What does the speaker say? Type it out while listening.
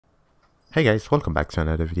Hey guys, welcome back to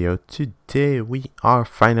another video. Today we are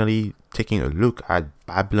finally taking a look at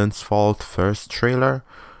Babylon's Fall first trailer.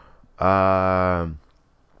 Apparently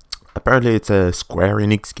it's a Square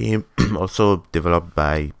Enix game, also developed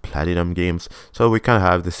by Platinum Games. So we kind of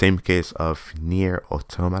have the same case of Nier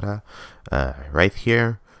Automata right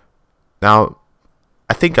here. Now,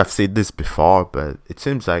 I think I've said this before, but it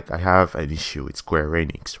seems like I have an issue with Square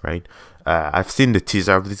Enix, right? I've seen the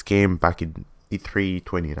teaser of this game back in E3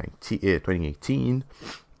 2018.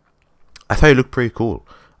 I thought it looked pretty cool.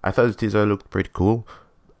 I thought the teaser looked pretty cool,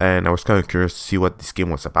 and I was kind of curious to see what this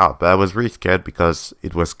game was about. But I was really scared because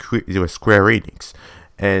it was Square Enix,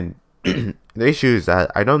 and the issue is that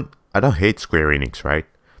I don't hate Square Enix, right?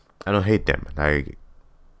 I don't hate them. Like,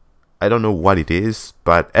 I don't know what it is,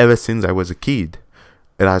 but ever since I was a kid,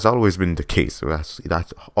 it has always been the case. It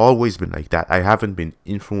has always been like that. I haven't been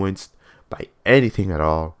influenced by anything at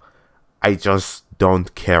all. I just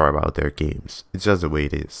don't care about their games. It's just the way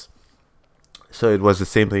it is. So it was the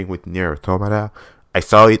same thing with Nier Automata. I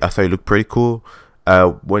saw it. I thought it looked pretty cool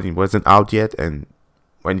when it wasn't out yet, and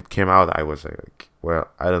when it came out, I was like, well,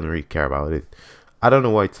 I don't really care about it. I don't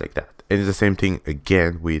know why it's like that. And it's the same thing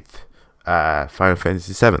again with Final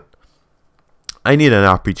Fantasy VII. I need an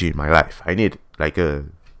RPG in my life. I need like a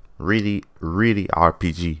really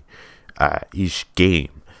RPG ish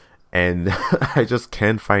game. And I just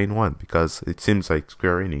can't find one because it seems like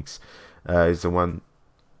Square Enix is the one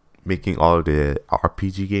making all the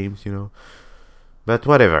RPG games, you know. But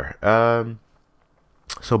whatever.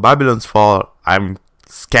 So Babylon's Fall, I'm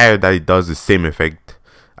scared that it does the same effect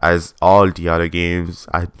as all the other games.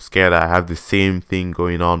 I'm scared I have the same thing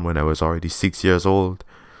going on when I was already 6 years old,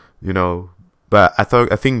 you know. But I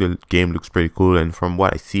think the game looks pretty cool, and from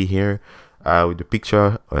what I see here, with the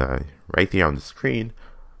picture right here on the screen,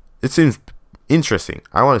 it seems interesting.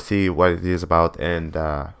 I want to see what it is about, and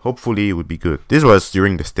hopefully it would be good. This was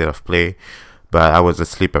during the state of play, but I was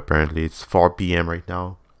asleep apparently. It's 4 p.m. right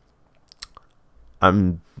now.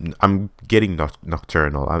 I'm getting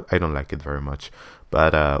nocturnal. I don't like it very much,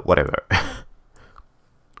 but whatever.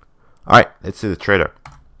 All right, let's see the trailer.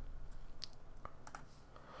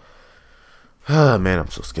 Oh man, I'm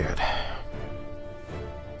so scared.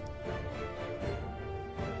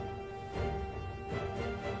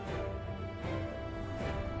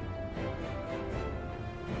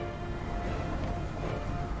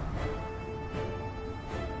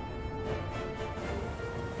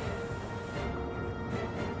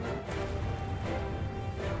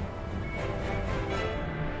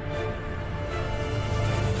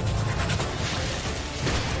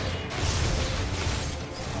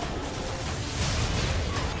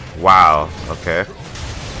 Wow, okay.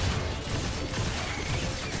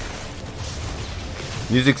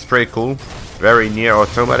 Music's pretty cool. Very Nier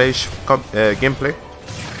Automata-ish gameplay.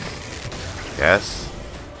 Yes.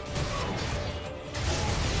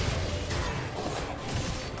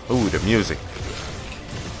 Ooh, the music.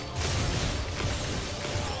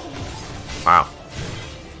 Wow.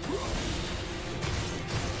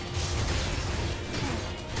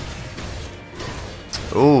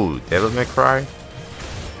 Ooh, Devil May Cry.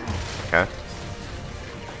 Okay.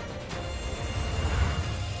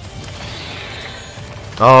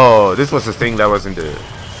 Oh, this was the thing that was in the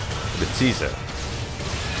teaser.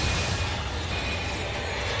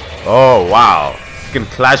 Oh wow, you can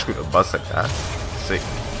clash with a bus like that. Sick.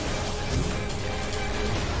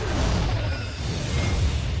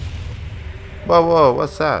 Whoa,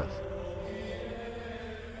 what's that?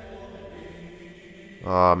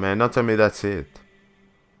 Oh man, don't tell me that's it.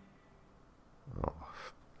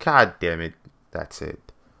 God damn it, that's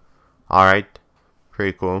it. Alright,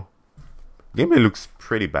 pretty cool. Gameplay looks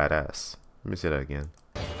pretty badass. Let me see that again.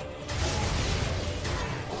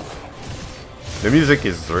 The music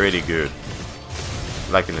is really good.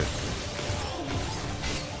 Liking it.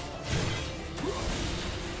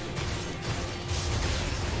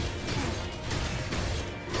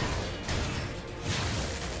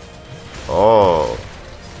 Oh.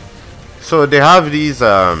 So they have these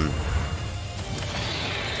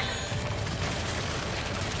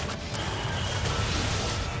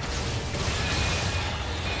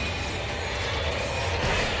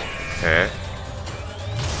okay.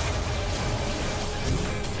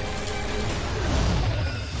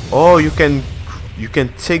 Oh, you can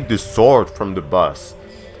take the sword from the bus.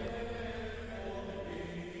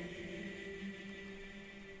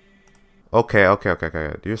 Okay.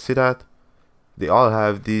 Do you see that? They all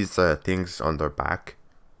have these things on their back,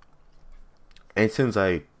 and it seems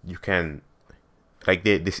like you can, like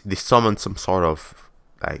they summon some sort of,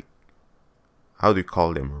 like, how do you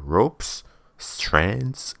call them, ropes,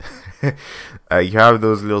 strands. You have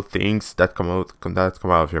those little things that come out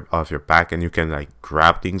of your back, and you can like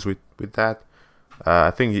grab things with that.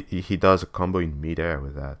 I think he does a combo in midair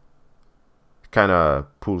with that. Kind of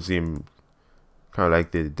pulls him, kind of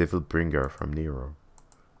like the Devil Bringer from Nero.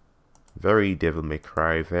 Very Devil May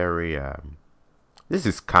Cry. Very This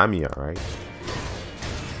is Kamiya, right?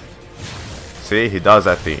 See, he does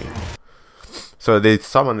that thing. So they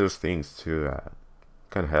summon those things to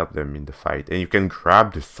kind of help them in the fight, and you can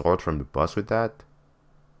grab the sword from the boss with that.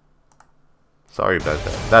 Sorry about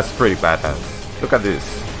that. That's pretty badass. Look at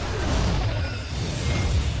this.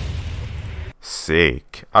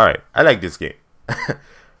 Sick. Alright, I like this game.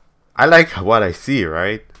 I like what I see,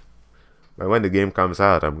 right? But when the game comes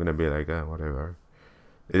out, I'm gonna be like, whatever.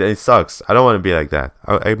 It sucks. I don't want to be like that.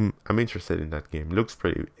 I'm interested in that game. It looks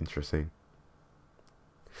pretty interesting.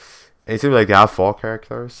 And it seems like they have 4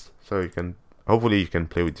 characters, so you can hopefully you can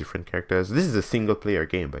play with different characters. This is a single player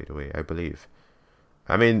game, by the way, I believe.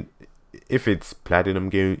 I mean, if it's Platinum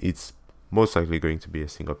game, it's most likely going to be a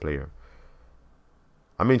single player.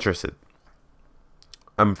 I'm interested.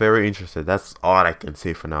 I'm very interested. That's all I can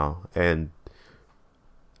say for now. And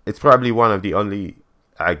it's probably one of the only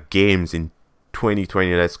games in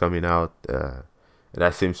 2020 that's coming out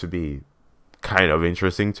that seems to be kind of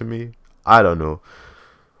interesting to me. I don't know.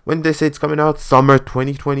 When they say it's coming out, summer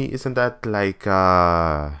 2020, isn't that like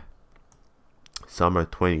summer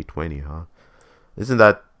 2020, huh? Isn't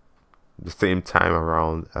that the same time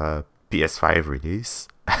around PS5 release?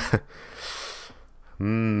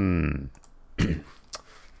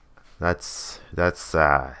 That's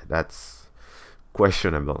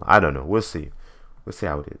questionable. I don't know. We'll see. We'll see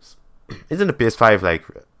how it is. Isn't the PS5 like,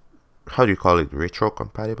 how do you call it, retro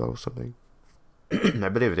compatible or something? I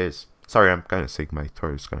believe it is. Sorry, I'm kind of sick. My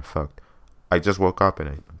throat is kind of fucked. I just woke up and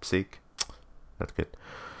I'm sick. That's good.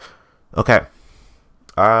 Okay.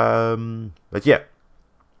 But yeah,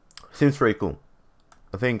 seems pretty cool.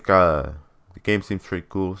 I think the game seems pretty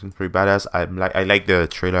cool. Seems pretty badass. I like the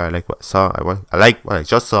trailer. I like what I saw. I like what I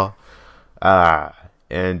just saw.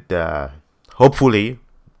 And hopefully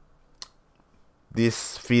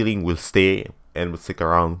this feeling will stay and will stick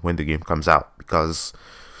around when the game comes out, because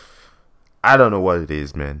I don't know what it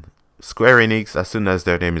is, man. Square Enix, as soon as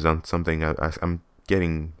their name is on something, I'm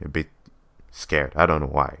getting a bit scared. I don't know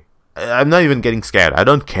why. I'm not even getting scared. I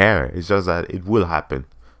don't care. It's just that it will happen.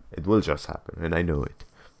 It will just happen, and I know it.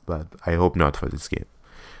 But I hope not for this game.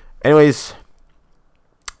 Anyways,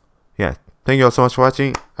 yeah. Thank you all so much for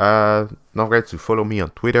watching. Don't forget to follow me on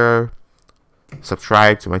Twitter.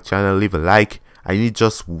 Subscribe to my channel. Leave a like. I need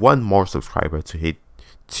just one more subscriber to hit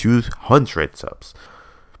 200 subs.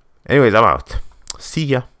 Anyways, I'm out. See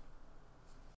ya.